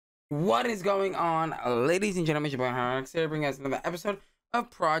What is going on, ladies and gentlemen? Your boy Hunterx here, bringing us another episode of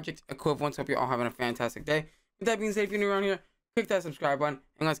Project Equivalence. Hope you're all having a fantastic day. With that being said, if you're new around here, click that subscribe button,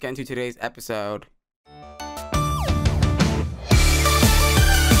 and let's get into today's episode.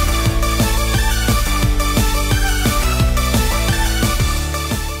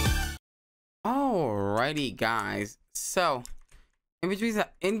 Alrighty, guys. So, in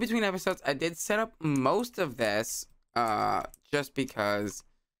between episodes, I did set up most of this, just because.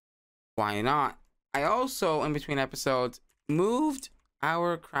 Why not? I also, in between episodes, moved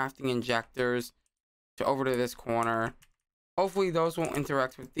our crafting injectors over to this corner. Hopefully those won't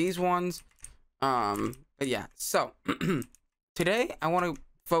interact with these ones. But yeah, so today I want to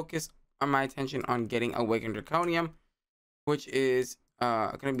focus my attention on getting Awakened draconium, which is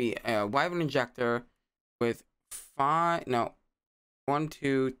going to be a wyvern injector with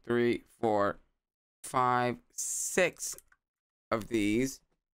 6 of these.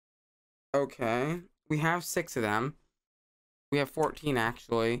 Okay, we have 6 of them. We have 14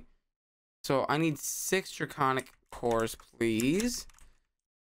 actually. So I need 6 draconic cores, please.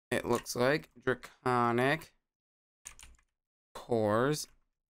 It looks like draconic cores.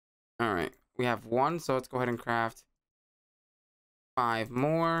 All right, we have 1, so let's go ahead and craft 5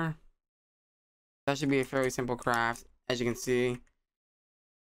 more. That should be a fairly simple craft, as you can see.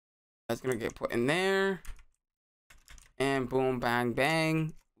 That's gonna get put in there, and boom, bang,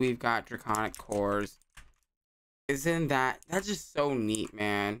 bang. We've got draconic cores. Isn't that's just so neat,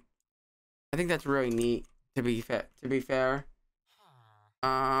 man? I think that's really neat, to be fair.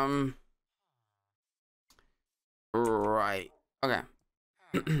 Right. Okay.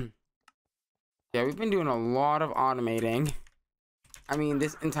 Yeah, we've been doing a lot of automating. I mean,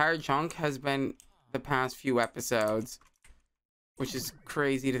 this entire chunk has been the past few episodes, which is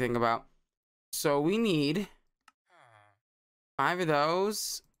crazy to think about. So we need 5 of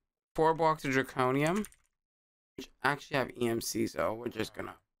those. 4 blocks of draconium, which actually have EMC, so we're just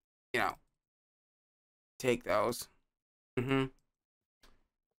gonna, take those. We're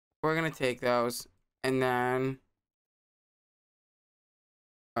gonna take those, and then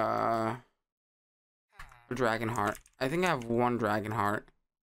dragon heart. I think I have 1 dragon heart.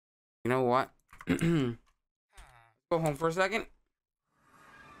 You know what? Go home for a second.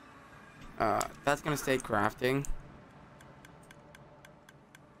 That's gonna stay crafting.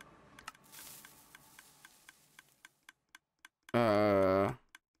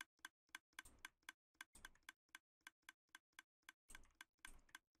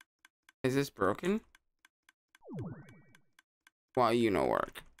 Is this broken? Why you no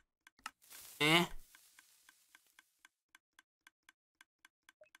work?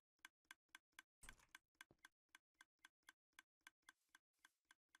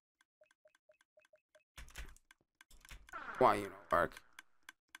 Why you no work?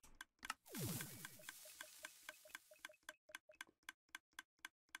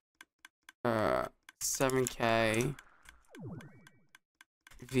 7K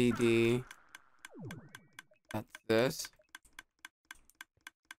VD. That's this.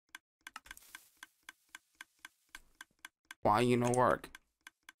 Why you no work?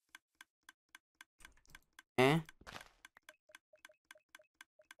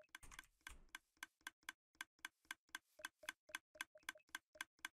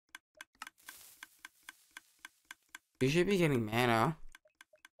 You should be getting mana.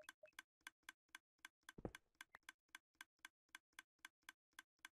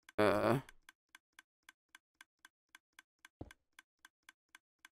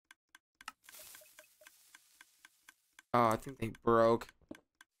 Oh, I think they broke.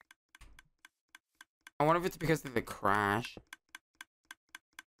 I wonder if it's because of the crash.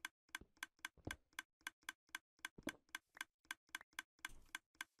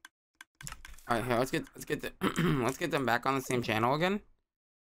 Alright, here, let's get them back on the same channel again.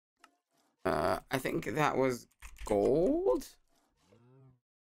 I think that was gold,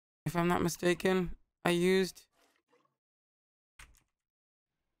 if I'm not mistaken. I'm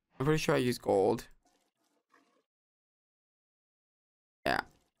pretty sure I used gold. Yeah.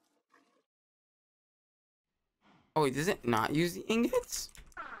 Oh wait, does it not use the ingots?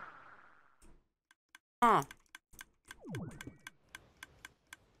 Huh.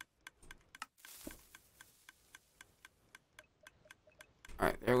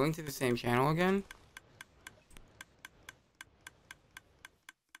 Alright, they're linked to the same channel again.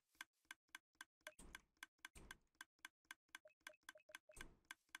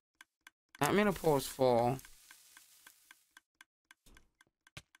 That mana pool is full.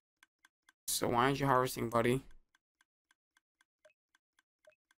 So why aren't you harvesting, buddy?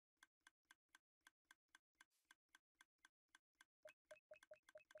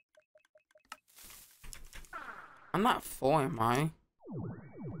 I'm not full, am I?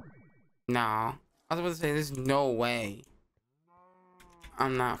 No. I was about to say, there's no way.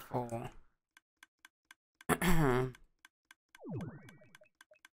 I'm not full.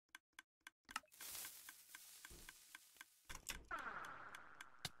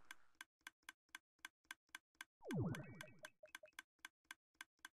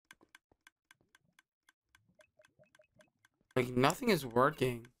 Like, nothing is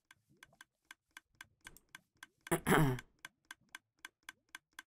working.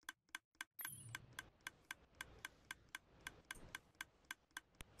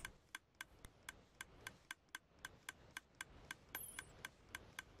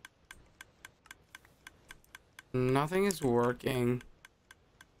 Nothing is working.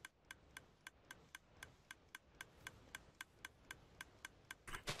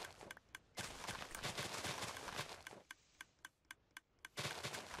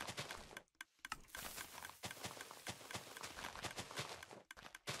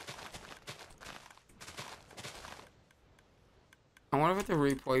 I wonder if I have to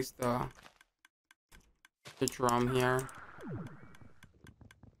replace the drum here.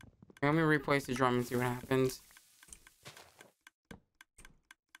 Let me replace the drum and see what happens.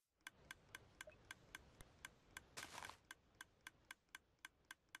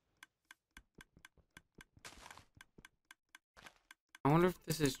 I wonder if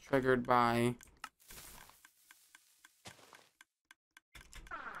this is triggered by...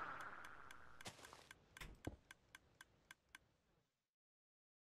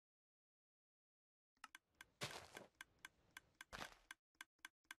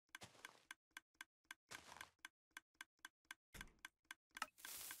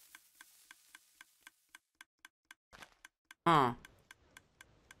 Huh.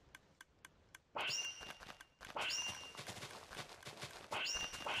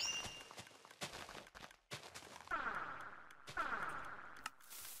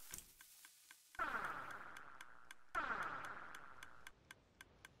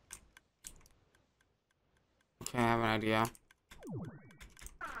 Okay, I have an idea.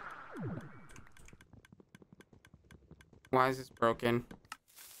 Why is this broken?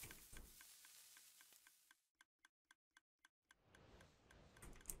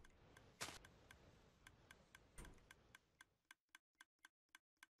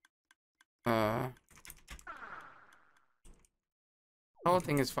 The whole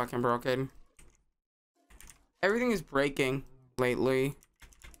thing is fucking broken. Everything is breaking lately.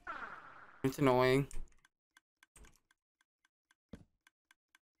 It's annoying.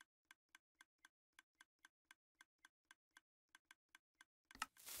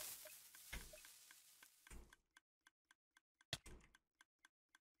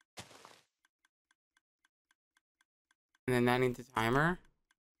 And then that needs a timer.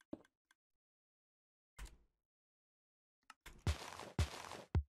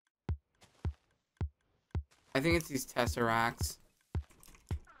 I think it's these tesseracts.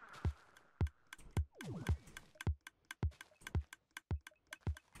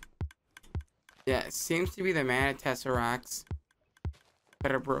 Yeah, it seems to be the mana tesseracts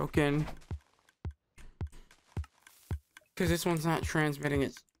that are broken. Because this one's not transmitting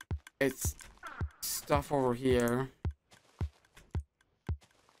its stuff over here.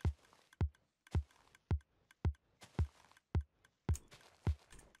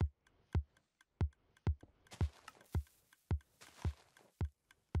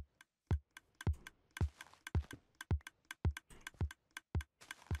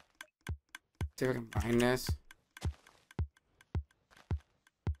 See if I can find this.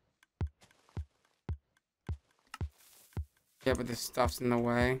 Yeah, but this stuff's in the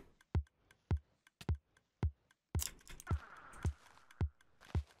way.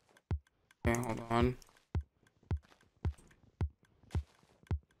 Okay, hold on.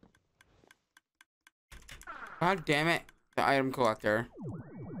 God damn it. The item collector.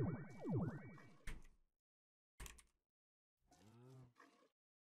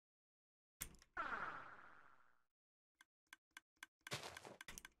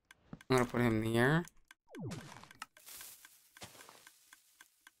 I'm gonna put him here.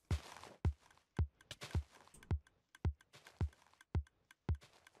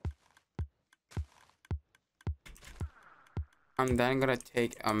 I'm then gonna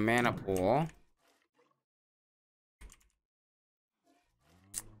take a mana pool.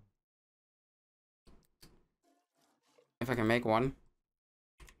 If I can make one.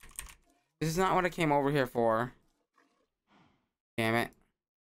 This is not what I came over here for. Damn it.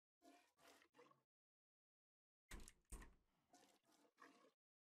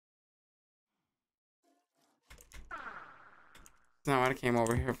 It's not what I came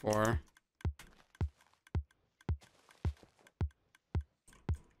over here for.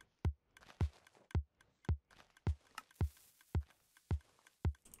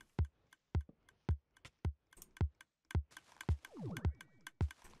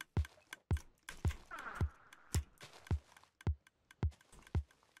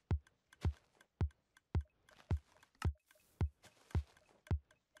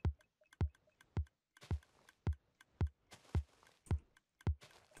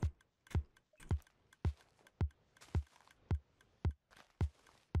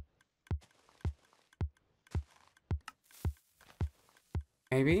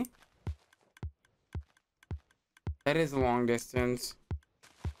 Maybe? That is a long distance.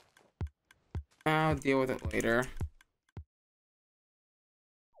 I'll deal with it later.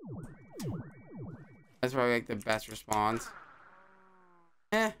 That's probably like the best response.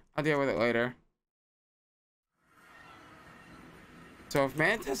 I'll deal with it later. So if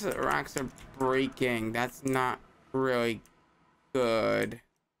mantis racks are breaking, that's not really good.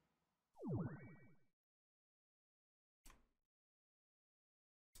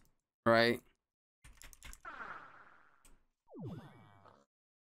 Right?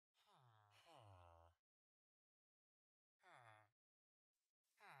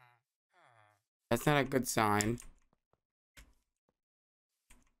 That's not a good sign.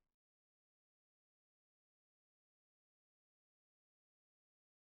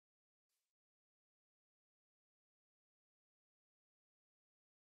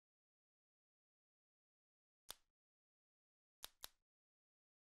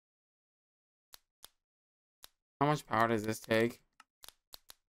 How much power does this take?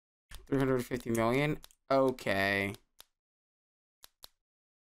 350 million? Okay.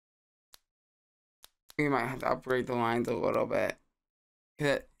 We might have to upgrade the lines a little bit.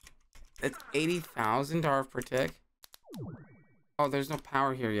 It's $80,000 per tick. Oh, there's no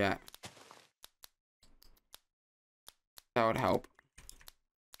power here yet. That would help.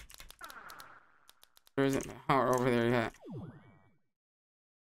 There isn't power over there yet.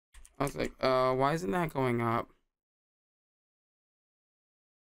 I was like, why isn't that going up?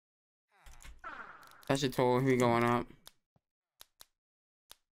 That should totally be going up.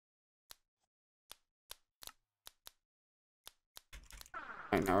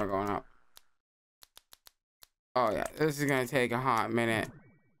 Alright, now we're going up. Oh yeah, this is gonna take a hot minute.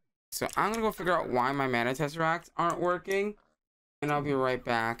 So I'm gonna go figure out why my mana tesseracts aren't working, and I'll be right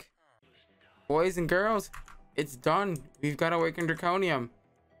back. Boys and girls, it's done. We've got Awakened Draconium.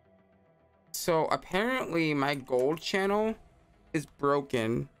 So apparently my gold channel is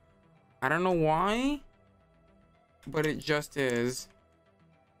broken. I don't know why, but it just is.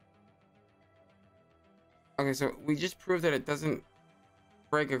 Okay, so we just proved that it doesn't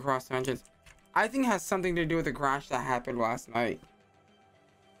break across dimensions. I think it has something to do with the crash that happened last night.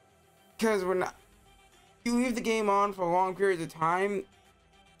 Because when you leave the game on for long periods of time,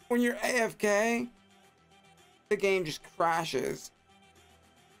 when you're AFK, the game just crashes.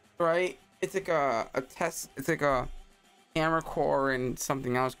 Right? It's like a test. It's like a camera core and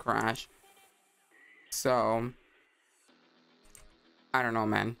something else crash. So I don't know,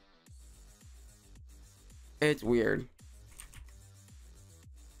 man. It's weird.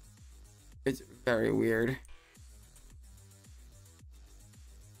 It's very weird.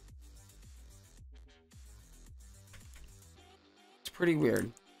 It's pretty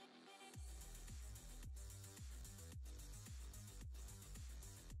weird.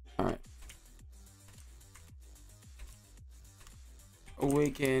 All right.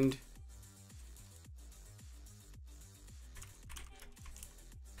 Awakened.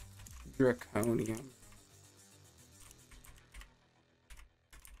 Draconium.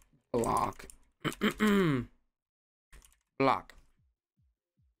 Block. Block.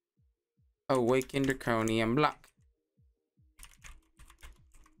 Awakened draconium block.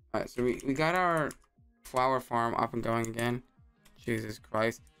 Alright, so we got our flower farm up and going again. Jesus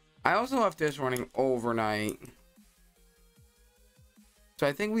Christ. I also left this running overnight. So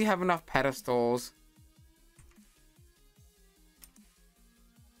I think we have enough pedestals.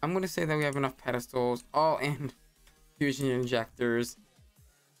 I'm gonna say that we have enough pedestals. Oh, and fusion injectors.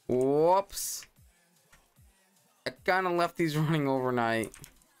 Whoops. I kind of left these running overnight.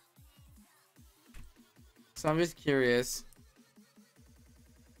 So I'm just curious.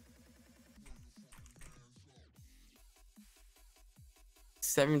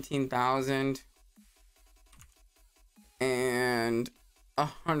 $17,000 and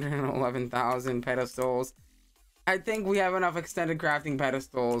 111,000 pedestals. I think we have enough extended crafting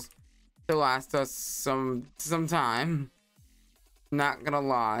pedestals to last us some time. Not gonna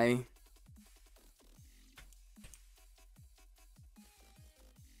lie.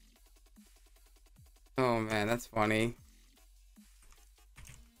 Oh man, that's funny.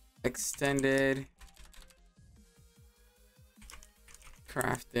 Extended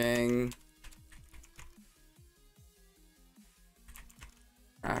crafting.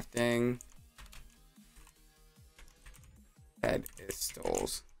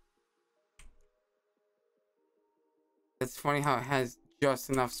 Pedestals. It's funny how it has just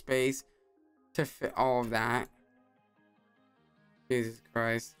enough space to fit all of that. Jesus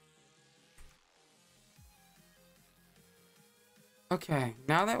Christ. Okay,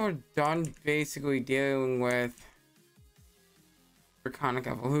 now that we're done basically dealing with draconic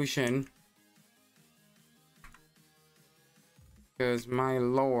evolution. Because my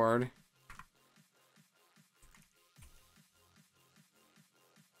lord.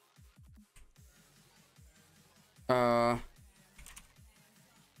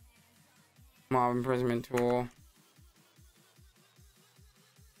 Mob imprisonment tool.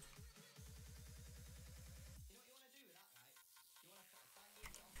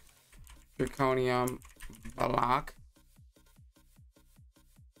 Draconium block.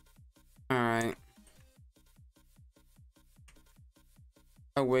 Alright.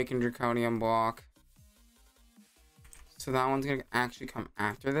 Awaken draconium block. So that one's gonna actually come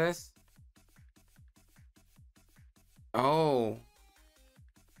after this. Oh.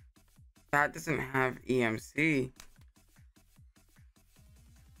 That doesn't have EMC.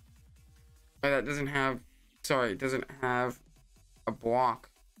 Or that doesn't have, sorry, it doesn't have a block.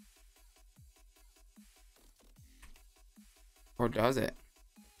 Or does it?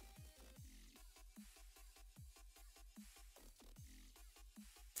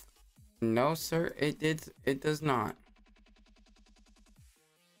 No, sir, it does not.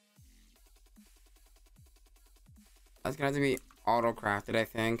 That's gonna have to be auto-crafted, I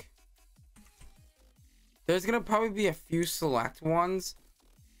think. There's gonna probably be a few select ones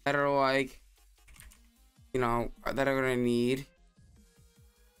that are like, you know, that are gonna need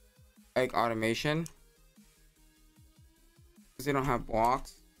like automation. Because they don't have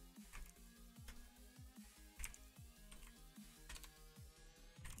blocks.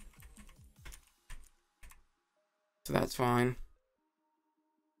 So that's fine.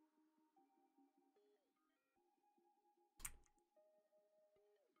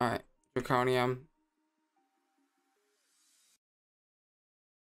 Alright, draconium.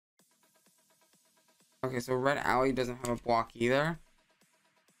 Okay, so Red Alley doesn't have a block either.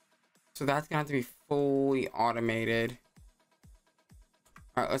 So that's gonna have to be fully automated.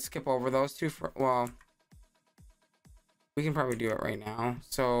 Alright, let's skip over those two for, well, we can probably do it right now.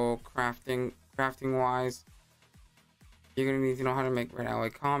 So crafting wise, you're gonna need to know how to make Red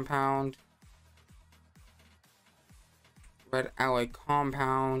Alloy compound. Red alloy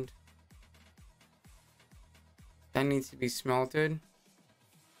compound. That needs to be smelted.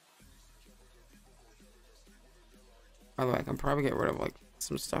 By the way, I can probably get rid of like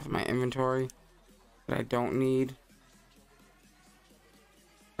some stuff in my inventory that I don't need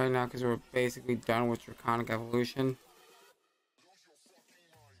right now because we're basically done with draconic evolution.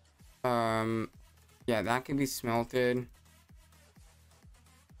 Yeah, that can be smelted.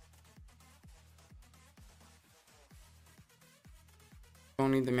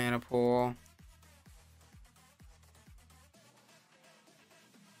 Don't need the mana pool.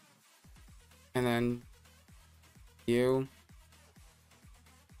 And then you.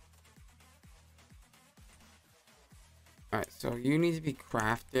 Alright, so you need to be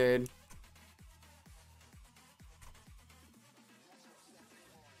crafted.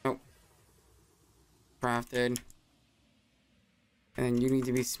 Nope. Crafted. And then you need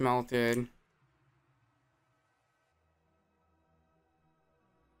to be smelted.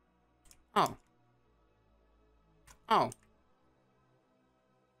 Oh. Oh.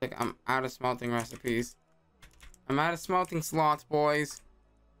 Like, I'm out of smelting recipes. I'm out of smelting slots, boys.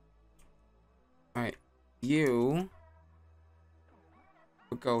 Alright. You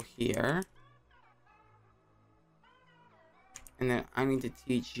will go here. And then I need to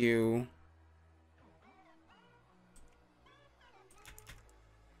teach you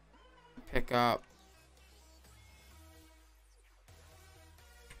pick up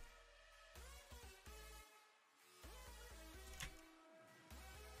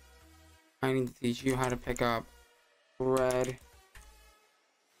I need to teach you how to pick up red.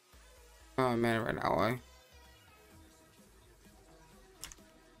 Oh, I made a red alloy.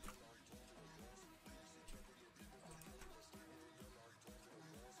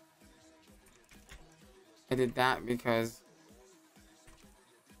 I did that because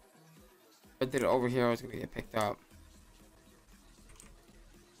if I did it over here, I was gonna get picked up.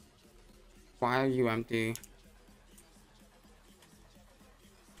 Why are you empty?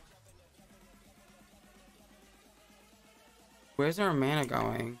 Where's our mana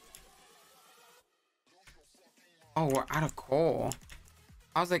going? Oh, we're out of coal.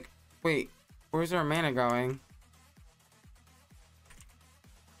 I was like, wait, where's our mana going?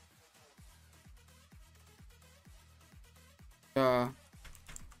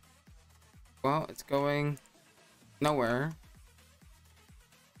 Well, it's going nowhere.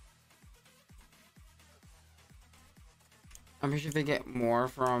 I'm pretty sure they get more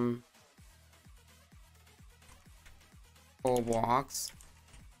from coal blocks.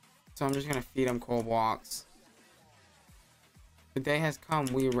 So I'm just gonna feed them coal blocks. The day has come.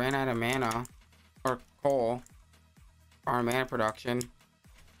 We ran out of mana. Or coal. Our mana production.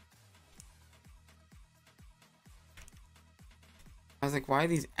 I was like, why are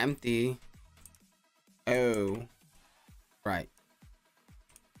these empty? Oh. Right.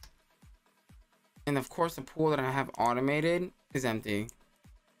 And of course the pool that I have automated is empty.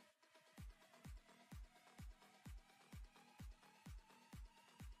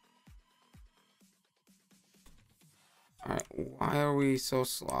 Alright, why are we so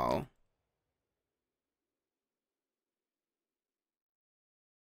slow?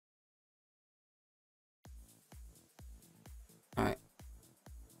 Alright.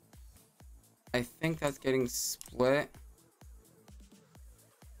 I think that's getting split.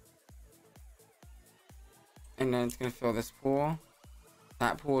 And then it's gonna fill this pool.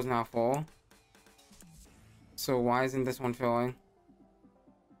 That pool is now full. So why isn't this one filling?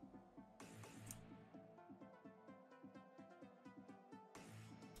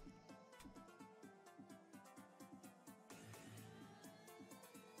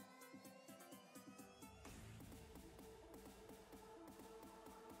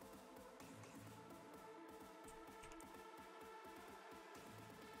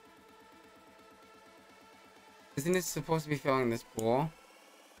 Isn't it supposed to be filling this pool?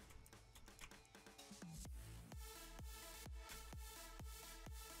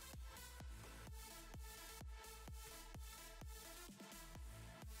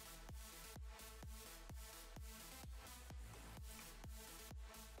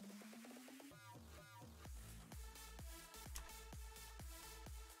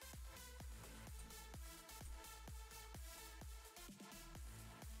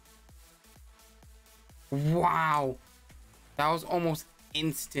 Wow, that was almost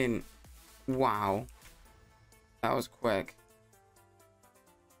instant. Wow, that was quick.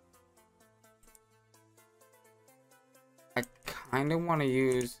 I kind of want to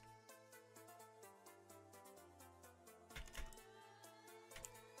use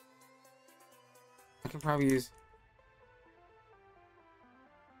I can probably use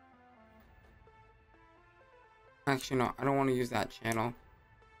actually no, I don't want to use that channel.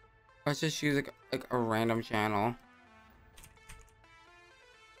 Let's just use like a random channel.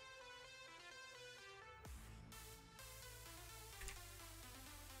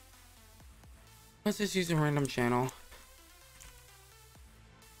 Let's just use a random channel.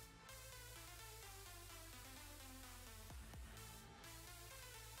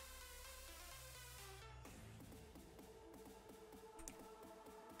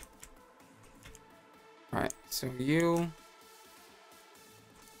 Alright, so you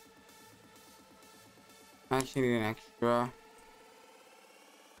actually need an extra.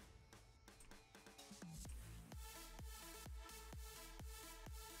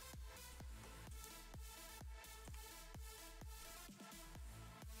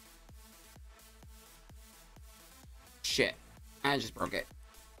 Shit, I just broke it.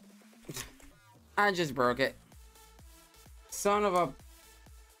 I just broke it. Son of a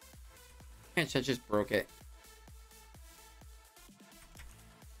bitch, I just broke it.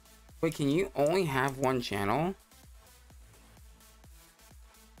 Wait, can you only have one channel?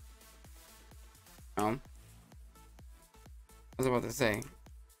 No. I was about to say.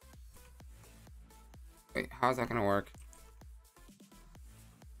 Wait, how's that gonna work?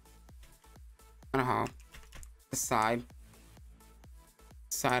 I don't know how. The side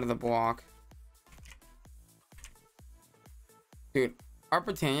of the block. Dude, our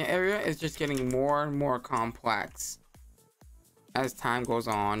Britannia area is just getting more and more complex as time goes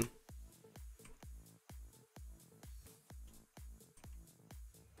on.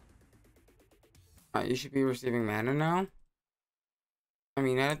 You should be receiving mana now. I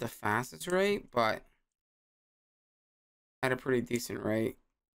mean, not at the fastest rate, but at a pretty decent rate.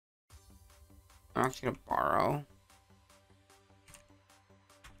 I'm actually gonna borrow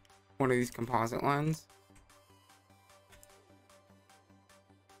one of these composite lens.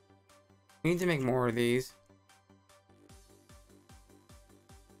 We need to make more of these.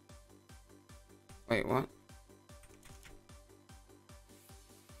 Wait, what?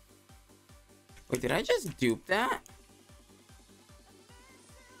 Wait, did I just dupe that?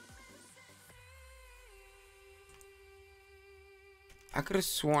 I could have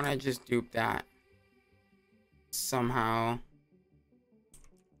sworn I just duped that. Somehow.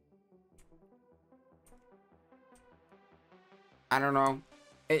 I don't know.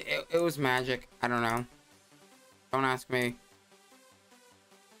 It was magic. I don't know. Don't ask me.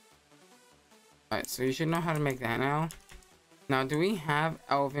 Alright, so you should know how to make that now. Now, do we have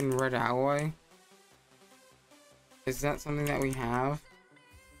Elven Red Alloy? Is that something that we have?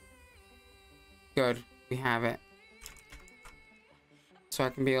 Good, we have it. So I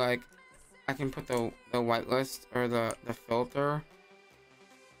can be like, I can put the whitelist or the filter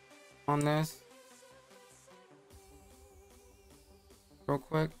on this real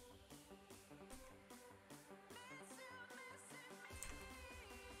quick.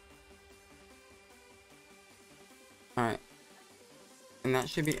 All right, and that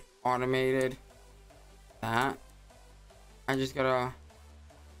should be automated. That I just gotta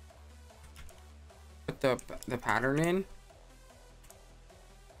put the pattern in.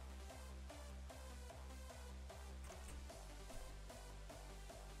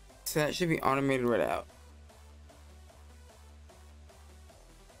 So that should be automated right out.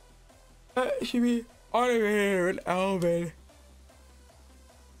 That should be automated with Alvin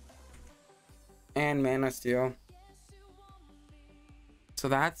and Mana Steel. So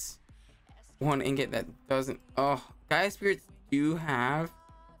that's one ingot that doesn't. Oh, Gaia Spirits do have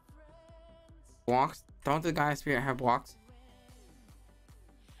blocks. Don't the Gaia Spirit have blocks?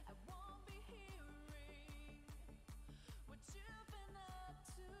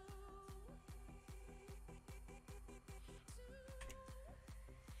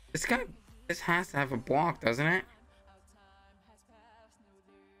 This has to have a block, doesn't it?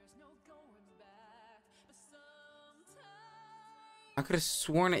 I could have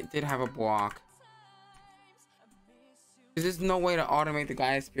sworn it did have a block. There's no way to automate the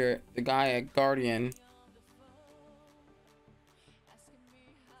Gaia Spirit, the Gaia Guardian.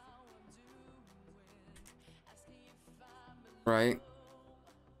 Right?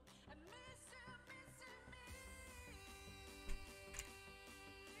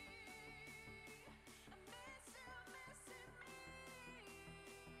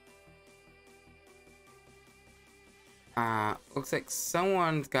 Looks like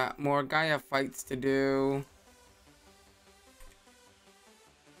someone's got more Gaia fights to do.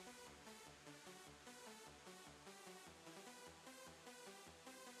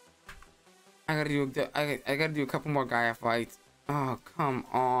 I gotta do a couple more Gaia fights. Oh, come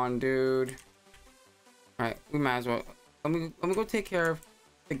on, dude. Alright, we might as well. Let me go take care of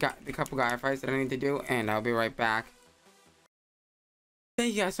the couple Gaia fights that I need to do, and I'll be right back.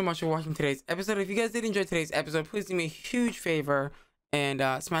 Thank you guys so much for watching today's episode. If you guys did enjoy today's episode, please do me a huge favor and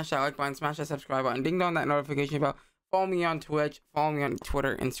smash that like button, smash that subscribe button, ding dong that notification bell. Follow me on Twitch, follow me on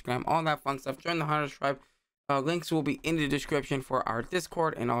Twitter, Instagram, all that fun stuff. Join the Hunterx tribe. Links will be in the description for our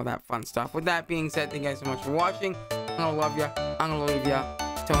Discord and all that fun stuff. With that being said, thank you guys so much for watching. I'm gonna love you. I'm gonna leave you.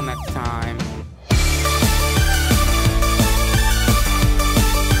 Till next time.